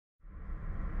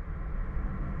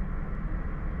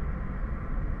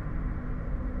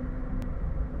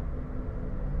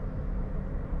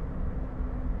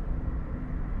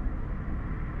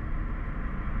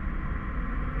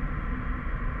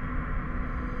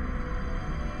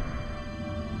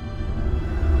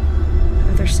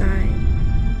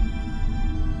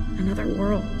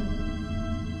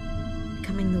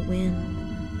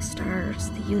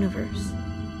universe.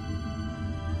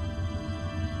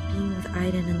 Being with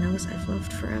Aiden and those I've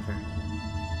loved forever.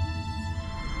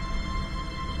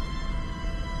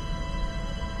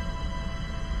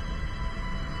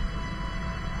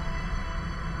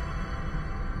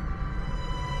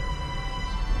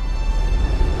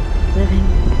 Living,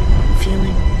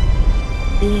 feeling,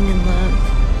 being in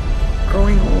love,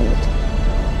 growing old.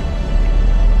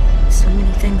 So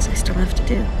many things I still have to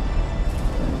do.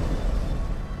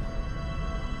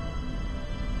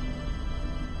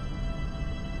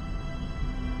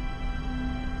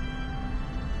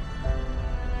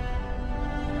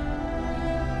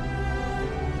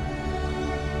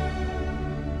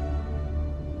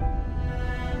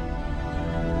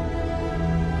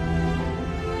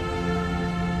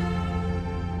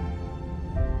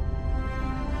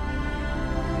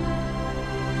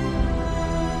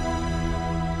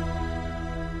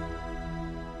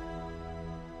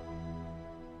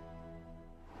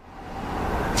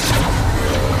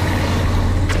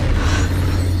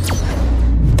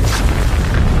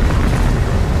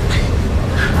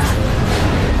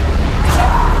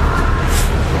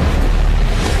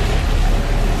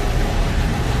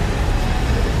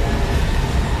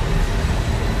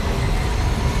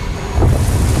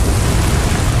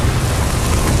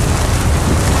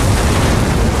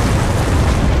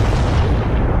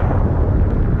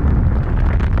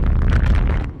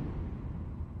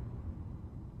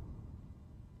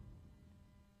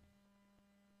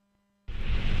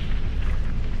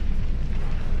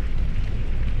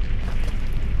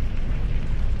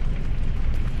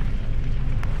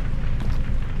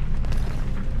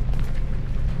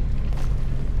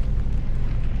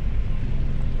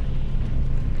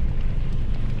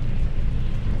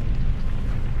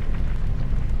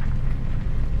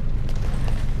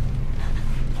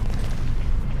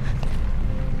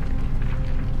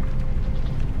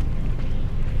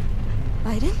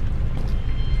 Aiden?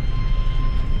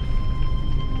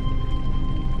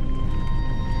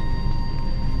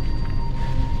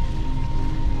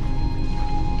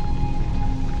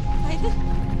 Aiden?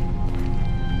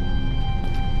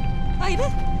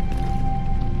 Aiden?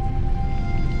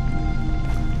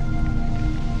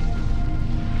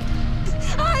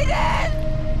 Aiden!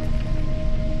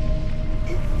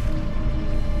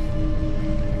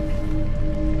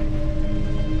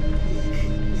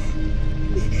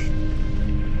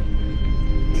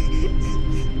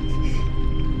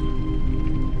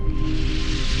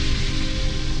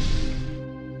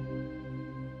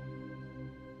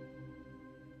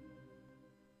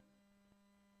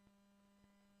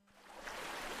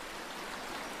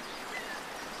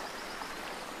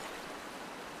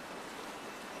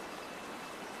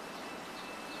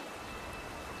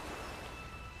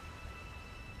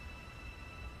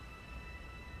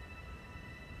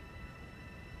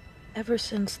 Ever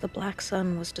since the Black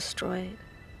Sun was destroyed,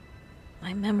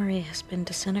 my memory has been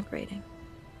disintegrating.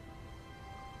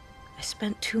 I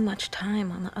spent too much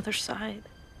time on the other side.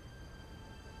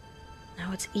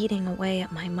 Now it's eating away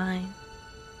at my mind,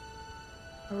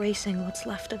 erasing what's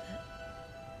left of it.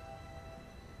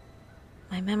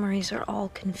 My memories are all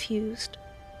confused,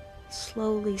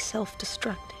 slowly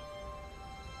self-destructing,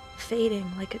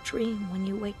 fading like a dream when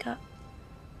you wake up.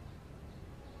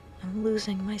 I'm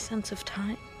losing my sense of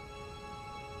time.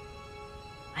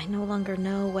 I no longer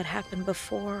know what happened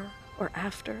before or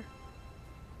after.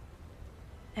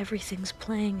 Everything's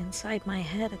playing inside my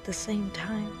head at the same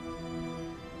time.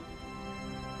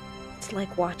 It's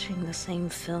like watching the same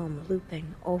film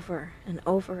looping over and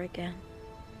over again.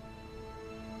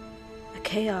 A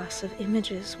chaos of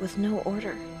images with no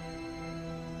order.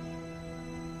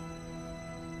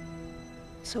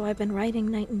 So I've been writing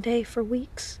night and day for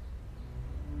weeks,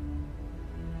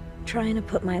 trying to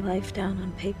put my life down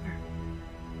on paper.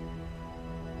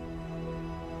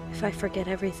 If I forget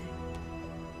everything,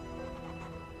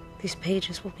 these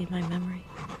pages will be my memory.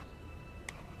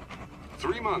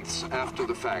 3 months after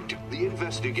the fact, the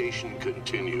investigation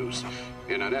continues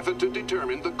in an effort to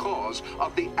determine the cause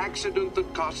of the accident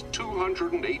that cost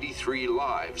 283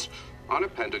 lives on a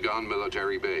Pentagon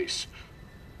military base.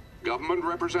 Government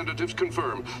representatives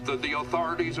confirm that the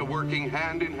authorities are working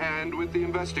hand in hand with the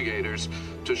investigators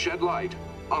to shed light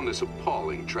on this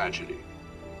appalling tragedy.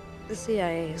 The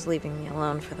CIA is leaving me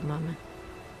alone for the moment.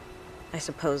 I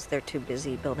suppose they're too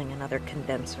busy building another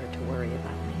condenser to worry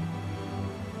about me.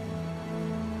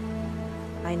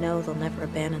 I know they'll never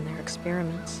abandon their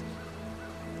experiments,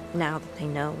 now that they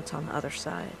know what's on the other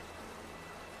side.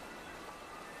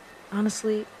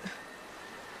 Honestly,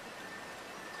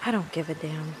 I don't give a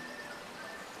damn.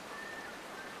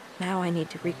 Now I need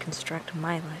to reconstruct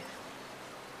my life.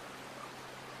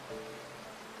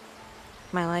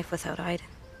 my life without Aiden.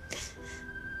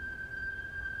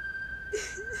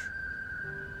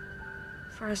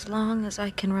 For as long as I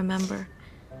can remember,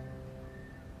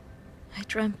 I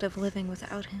dreamt of living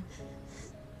without him.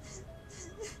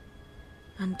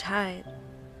 Untied,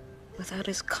 without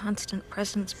his constant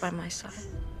presence by my side.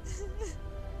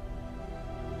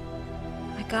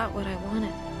 I got what I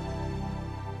wanted.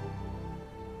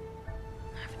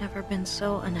 I've never been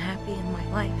so unhappy in my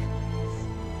life.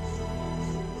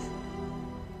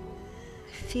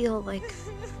 I feel like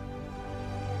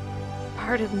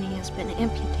part of me has been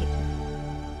amputated.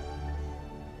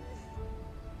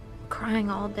 I'm crying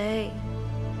all day.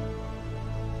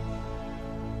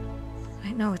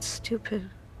 I know it's stupid.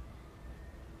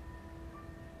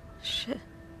 Shit.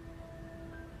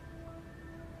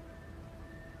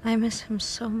 I miss him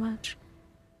so much.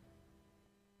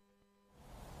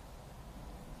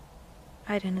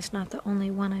 Aiden is not the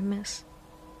only one I miss.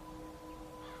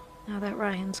 Now that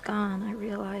Ryan's gone, I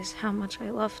realize how much I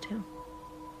loved him.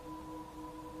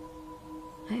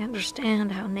 I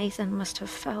understand how Nathan must have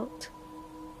felt.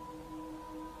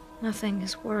 Nothing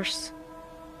is worse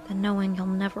than knowing you'll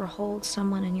never hold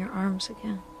someone in your arms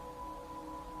again.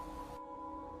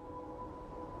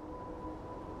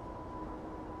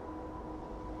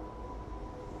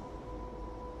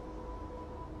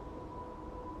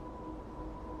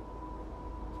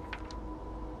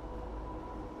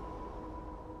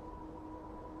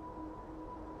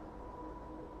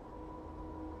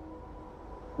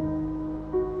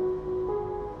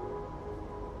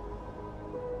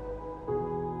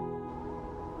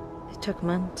 It took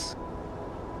months.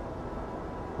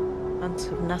 Months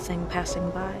of nothing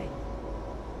passing by.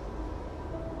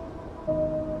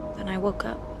 Then I woke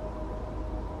up.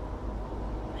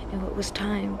 I knew it was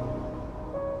time.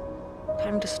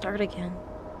 Time to start again.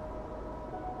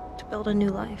 To build a new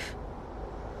life.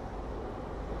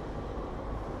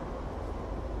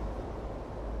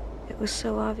 It was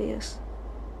so obvious.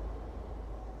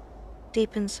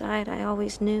 Deep inside, I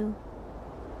always knew.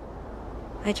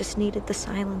 I just needed the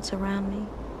silence around me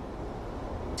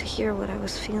to hear what I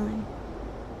was feeling.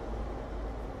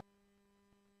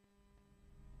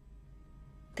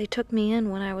 They took me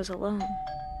in when I was alone,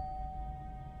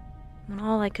 when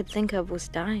all I could think of was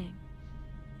dying.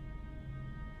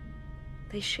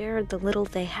 They shared the little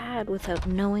they had without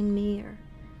knowing me or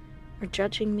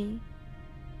judging me.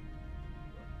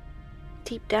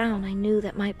 Deep down, I knew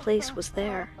that my place was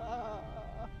there,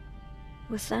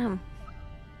 with them.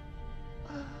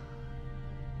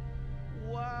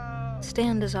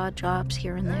 Stan does odd jobs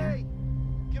here and there.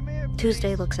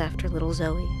 Tuesday looks after little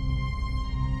Zoey.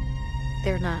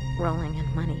 They're not rolling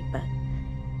in money, but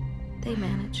they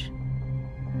manage.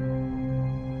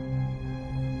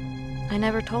 I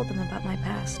never told them about my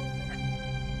past,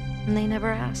 and they never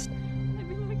asked.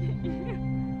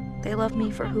 They love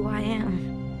me for who I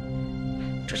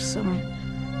am. Just some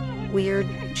weird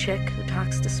chick who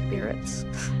talks to spirits.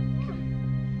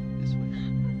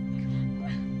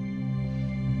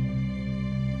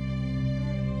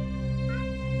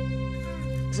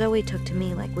 Zoey took to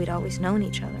me like we'd always known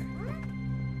each other.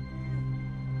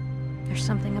 There's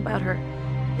something about her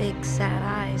big, sad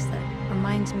eyes that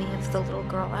reminds me of the little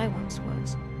girl I once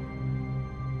was.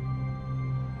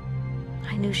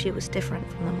 I knew she was different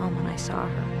from the moment I saw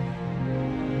her.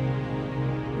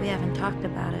 We haven't talked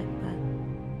about it, but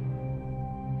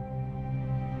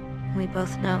we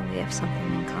both know we have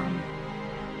something in common.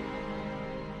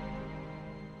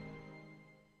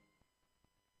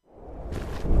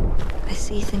 I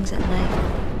see things at night.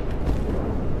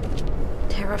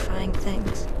 Terrifying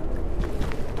things.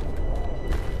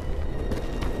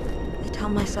 I tell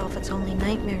myself it's only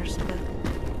nightmares, but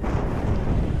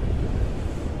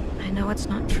I know it's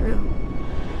not true.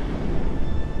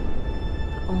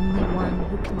 The only one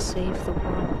who can save the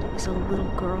world is a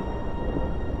little girl.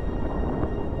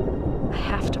 I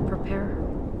have to prepare her.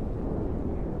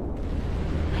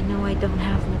 I know I don't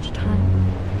have much time.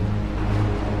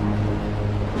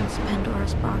 Once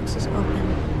Pandora's box is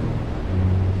open,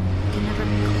 it can never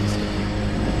be closed again.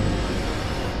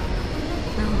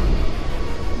 No,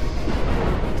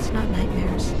 it's not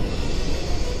nightmares.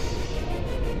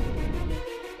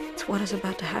 It's what is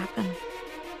about to happen.